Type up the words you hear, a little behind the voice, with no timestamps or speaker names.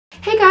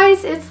Hey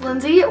guys, it's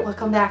Lindsay.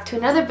 Welcome back to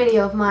another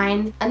video of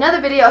mine.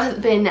 Another video has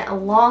been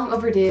long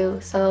overdue,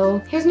 so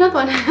here's another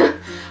one.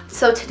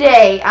 So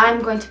today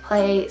I'm going to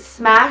play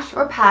Smash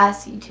or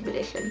Pass YouTube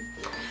Edition.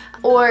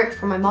 Or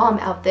for my mom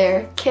out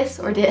there, Kiss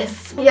or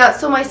Diss. Yeah,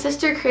 so my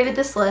sister created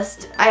this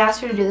list. I asked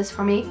her to do this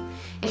for me.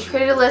 And she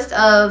created a list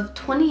of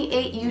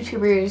 28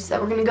 YouTubers that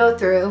we're gonna go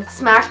through.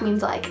 Smash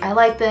means like I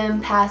like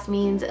them, pass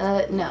means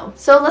no.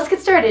 So let's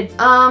get started.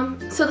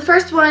 So the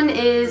first one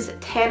is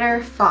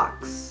Tanner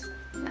Fox.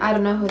 I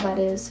don't know who that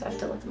is, so I have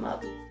to look him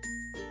up.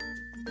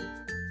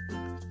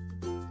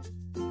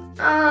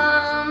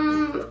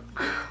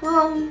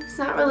 Well, it's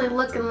not really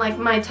looking like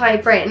my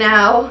type right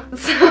now.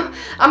 So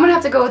I'm gonna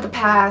have to go with the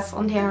pass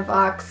on Tanner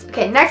Fox.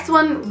 Okay, next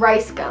one,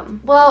 Rice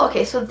Gum. Well,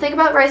 okay, so the thing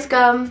about Rice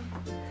Gum,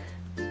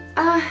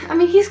 I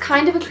mean, he's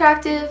kind of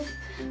attractive,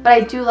 but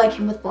I do like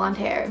him with blonde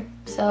hair.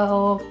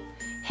 So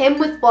him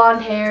with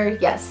blonde hair,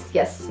 yes,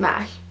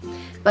 smash.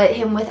 But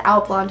him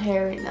without blonde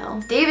hair, no.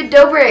 David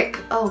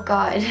Dobrik, oh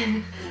god.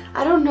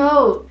 I don't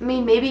know. I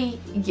mean, maybe,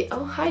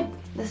 oh hi,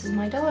 this is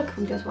my dog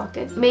who just walked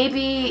in.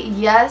 Maybe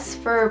yes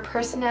for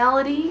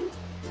personality.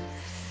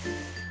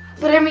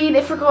 But I mean,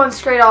 if we're going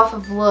straight off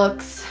of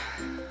looks,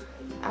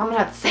 I'm gonna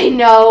have to say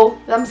no.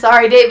 I'm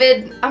sorry,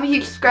 David. I'm a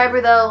huge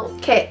subscriber though.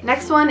 Okay,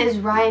 next one is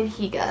Ryan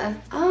Higa.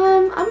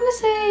 I'm gonna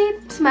say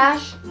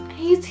smash.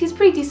 He's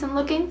pretty decent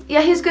looking.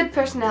 Yeah, he's good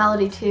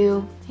personality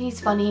too.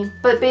 He's funny.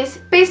 But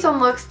based on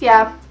looks,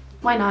 yeah,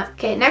 why not?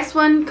 Okay, next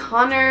one,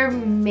 Connor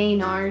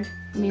Maynard.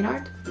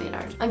 Maynard?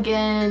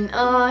 Again,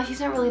 he's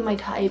not really my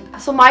type.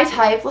 So my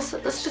type, let's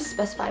just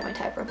specify my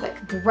type real quick.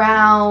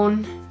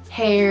 Brown,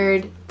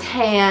 haired,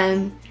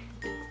 tan.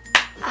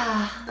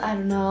 I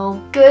don't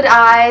know. Good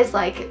eyes,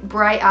 like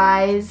bright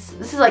eyes.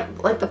 This is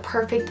like the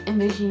perfect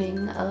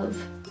envisioning of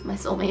my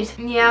soulmate.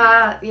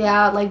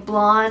 Yeah, like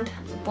blonde.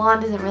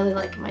 Blonde isn't really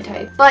like my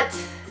type, but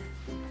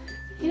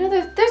you know,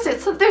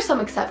 there's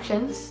some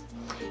exceptions.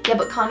 Yeah,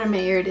 but Connor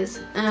Maynard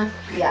is,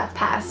 yeah,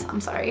 pass.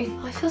 I'm sorry.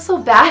 Oh, I feel so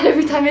bad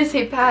every time I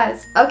say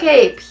pass.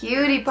 Okay,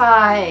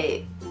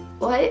 PewDiePie.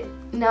 What?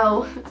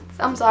 No,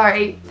 I'm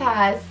sorry,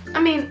 pass.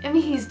 I mean,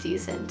 he's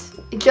decent.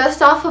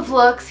 Just off of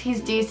looks, he's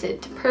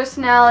decent.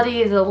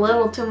 Personality is a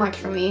little too much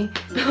for me.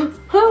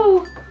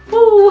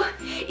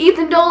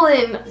 Ethan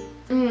Dolan.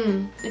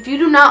 If you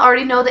do not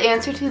already know the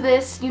answer to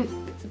this, you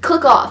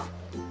click off.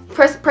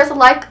 Press a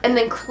like and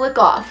then click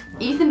off.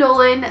 Ethan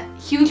Dolan,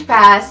 huge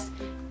pass.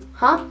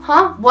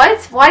 Huh? What?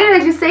 Why did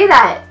I just say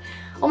that?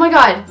 Oh my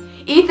god.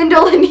 Ethan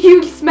Dolan,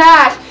 huge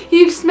smash.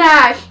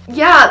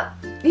 Yeah,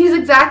 he's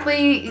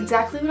exactly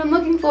what I'm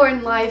looking for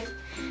in life.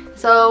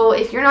 So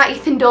if you're not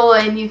Ethan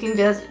Dolan, you can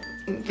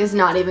just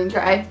not even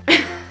try.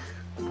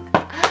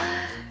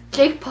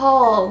 Jake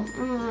Paul.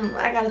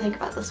 I gotta think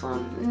about this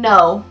one.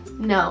 No,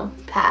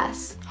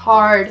 pass.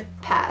 Hard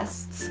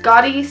pass.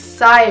 Scotty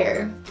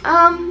Sire.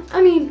 I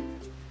mean,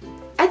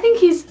 I think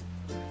he's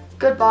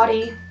good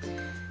body.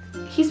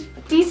 He's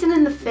decent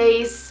in the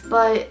face,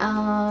 but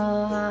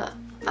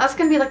that's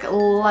gonna be like a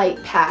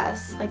light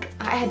pass. Like,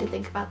 I had to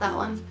think about that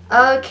one.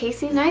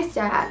 Casey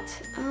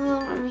Neistat.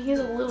 I mean, he's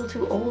a little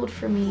too old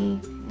for me.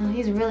 No,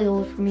 he's really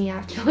old for me,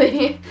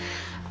 actually.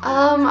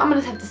 I'm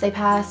gonna have to say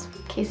pass.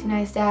 Casey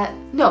Neistat.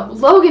 No,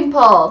 Logan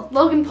Paul.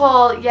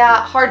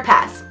 Yeah, hard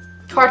pass.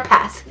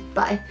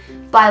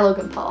 Bye,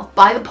 Logan Paul.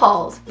 Bye, the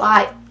Pauls.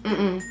 Bye.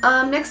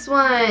 Next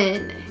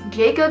one,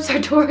 Jacob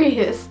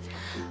Sartorius.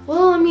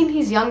 Well, I mean,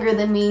 he's younger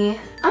than me.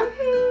 I'm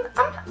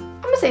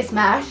gonna say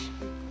smash.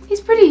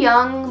 He's pretty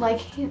young,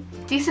 like,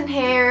 decent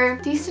hair,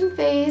 decent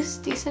face,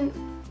 decent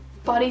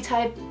body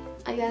type,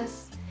 I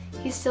guess.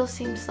 He still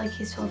seems like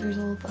he's 12 years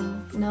old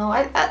though. No,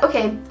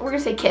 okay, we're gonna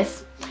say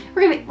kiss.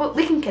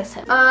 We can kiss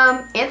him.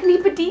 Anthony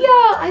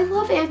Padilla. I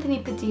love Anthony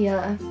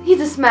Padilla. He's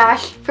a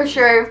smash for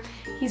sure.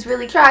 He's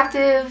really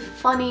attractive,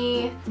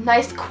 funny,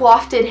 nice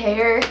coiffed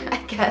hair, I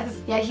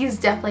guess. Yeah, he's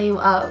definitely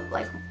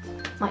like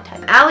my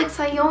type. Alex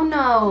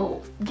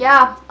Iono.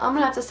 Yeah, I'm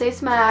gonna have to say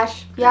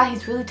smash. Yeah,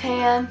 he's really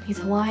tan. He's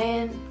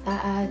Hawaiian.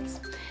 That adds.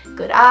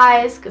 Good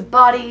eyes, good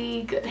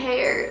body, good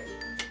hair,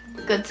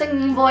 good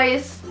singing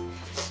voice.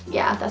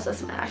 Yeah, that's a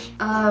smash.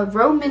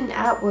 Roman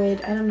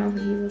Atwood. I don't know who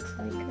he looks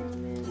like.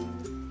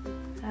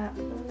 Roman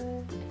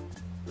Atwood.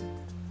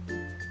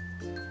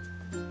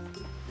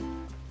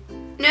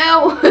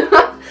 No!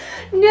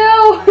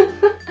 No!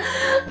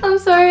 I'm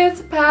sorry,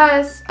 it's a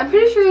pass. I'm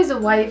pretty sure he has a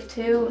wife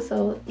too,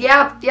 so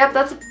yeah,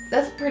 that's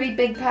a pretty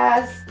big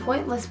pass.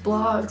 Pointless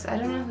Blogs. I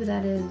don't know who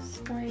that is.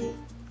 Pointless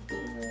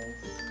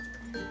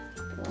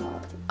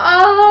Blog.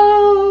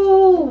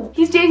 Oh!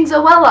 He's dating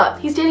Zoella.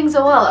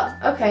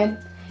 Okay.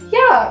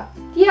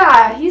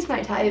 Yeah, he's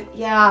my type.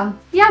 Yeah,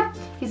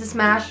 he's a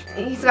smash.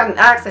 He's got an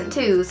accent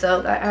too,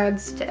 so that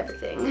adds to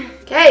everything.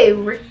 Okay,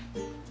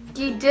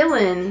 Ricky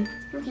Dillon.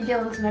 Ricky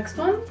Dillon's the next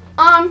one.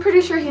 I'm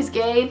pretty sure he's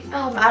gay.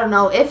 I don't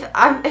know. If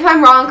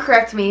I'm wrong,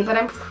 correct me, but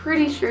I'm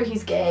pretty sure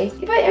he's gay.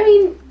 But I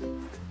mean,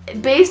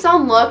 based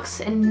on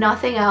looks and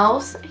nothing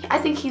else, I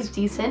think he's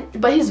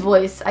decent. But his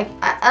voice,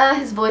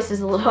 his voice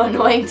is a little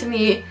annoying to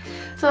me.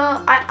 So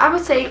I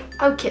would say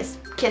I would kiss.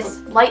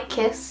 Kiss, light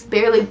kiss.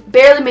 Barely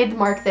made the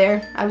mark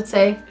there, I would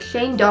say.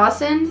 Shane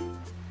Dawson.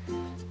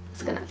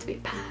 It's gonna have to be a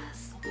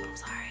pass. I'm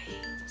sorry.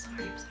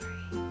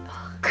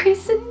 Oh,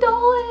 Grayson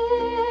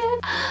Dolan.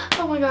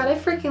 Oh my god, I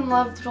freaking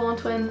love the Dolan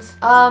twins.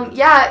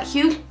 Yeah,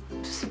 huge.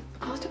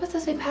 I was about to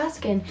say pass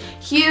again.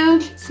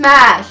 Huge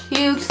smash.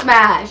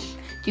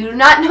 Do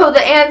not know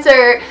the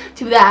answer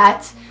to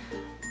that.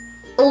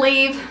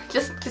 Leave.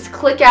 Just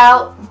click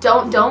out.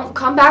 Don't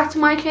come back to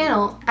my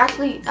channel.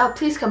 Actually,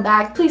 please come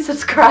back. Please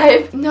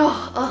subscribe.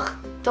 No,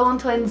 Dolan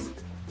twins.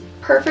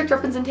 Perfect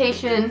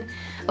representation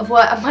of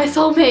what my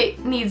soulmate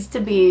needs to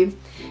be.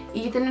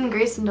 Ethan and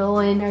Grayson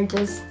Dolan are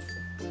just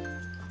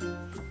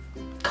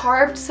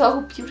carved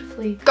so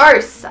beautifully.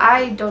 Garce.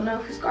 I don't know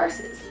who Garce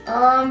is.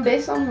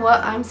 Based on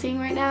what I'm seeing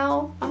right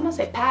now, I'm gonna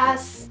say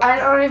pass. I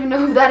don't even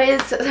know who that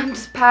is, so I'm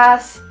just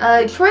pass.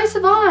 Troye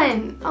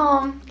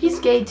Sivan. He's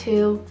gay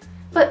too.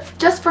 But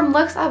just from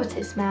looks, I would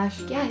say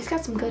smash. Yeah, he's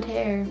got some good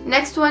hair.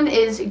 Next one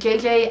is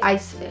JJ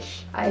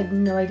Icefish. I have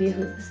no idea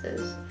who this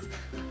is.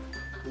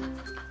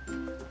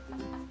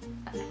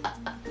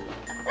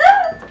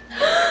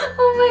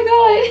 Oh my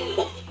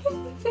god.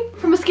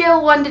 From a scale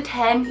of 1 to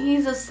 10,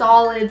 he's a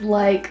solid,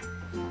 like,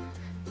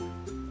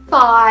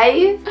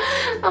 5.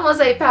 I'm gonna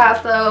say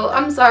pass though.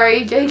 I'm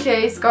sorry,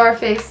 JJ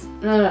Scarface.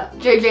 No,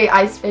 JJ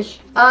Icefish.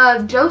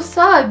 Joe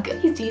Sugg.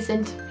 He's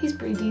decent. He's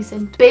pretty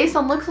decent. Based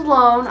on looks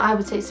alone, I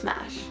would say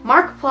smash.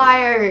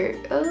 Markiplier.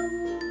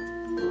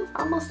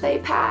 I'm gonna say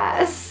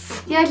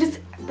pass. Yeah,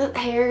 the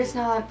hair is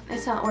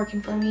it's not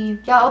working for me.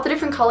 Yeah, all the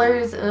different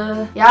colors.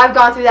 Yeah, I've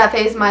gone through that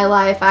phase of my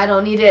life. I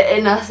don't need it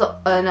in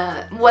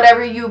a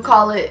whatever you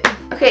call it.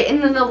 Okay,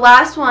 and then the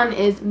last one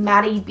is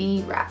Maddie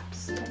B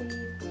Raps.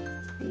 Maddie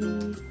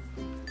B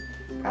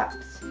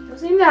Raps. It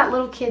wasn't even that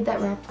little kid that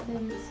rapped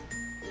things.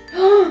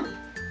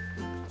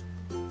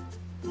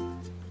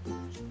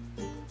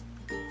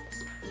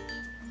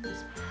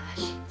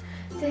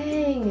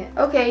 Dang.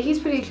 Okay, he's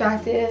pretty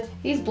attractive.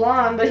 He's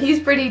blonde, but he's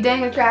pretty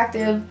dang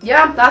attractive.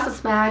 Yeah, that's a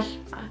smash.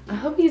 I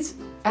hope he's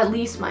at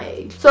least my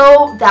age.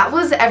 So that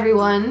was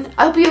everyone.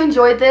 I hope you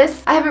enjoyed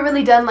this. I haven't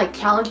really done like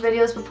challenge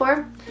videos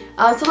before.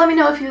 So let me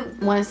know if you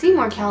want to see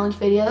more challenge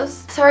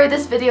videos. Sorry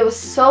this video was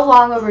so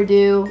long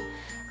overdue.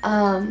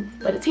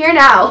 But it's here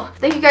now.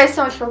 Thank you guys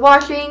so much for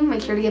watching.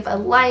 Make sure to give a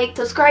like,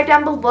 subscribe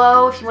down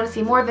below if you want to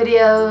see more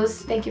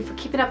videos. Thank you for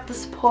keeping up the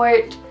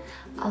support.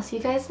 I'll see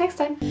you guys next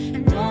time.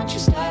 And don't you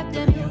stop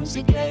the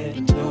music, get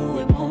into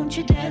it, won't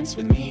you dance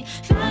with me?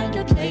 Find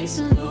a place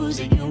and lose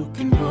it, you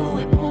can do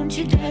it, won't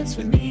you dance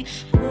with me?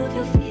 Move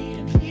your feet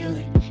and feel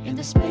it in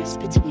the space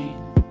between.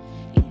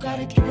 You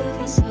gotta give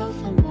yourself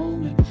a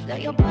moment,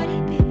 let your body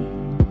be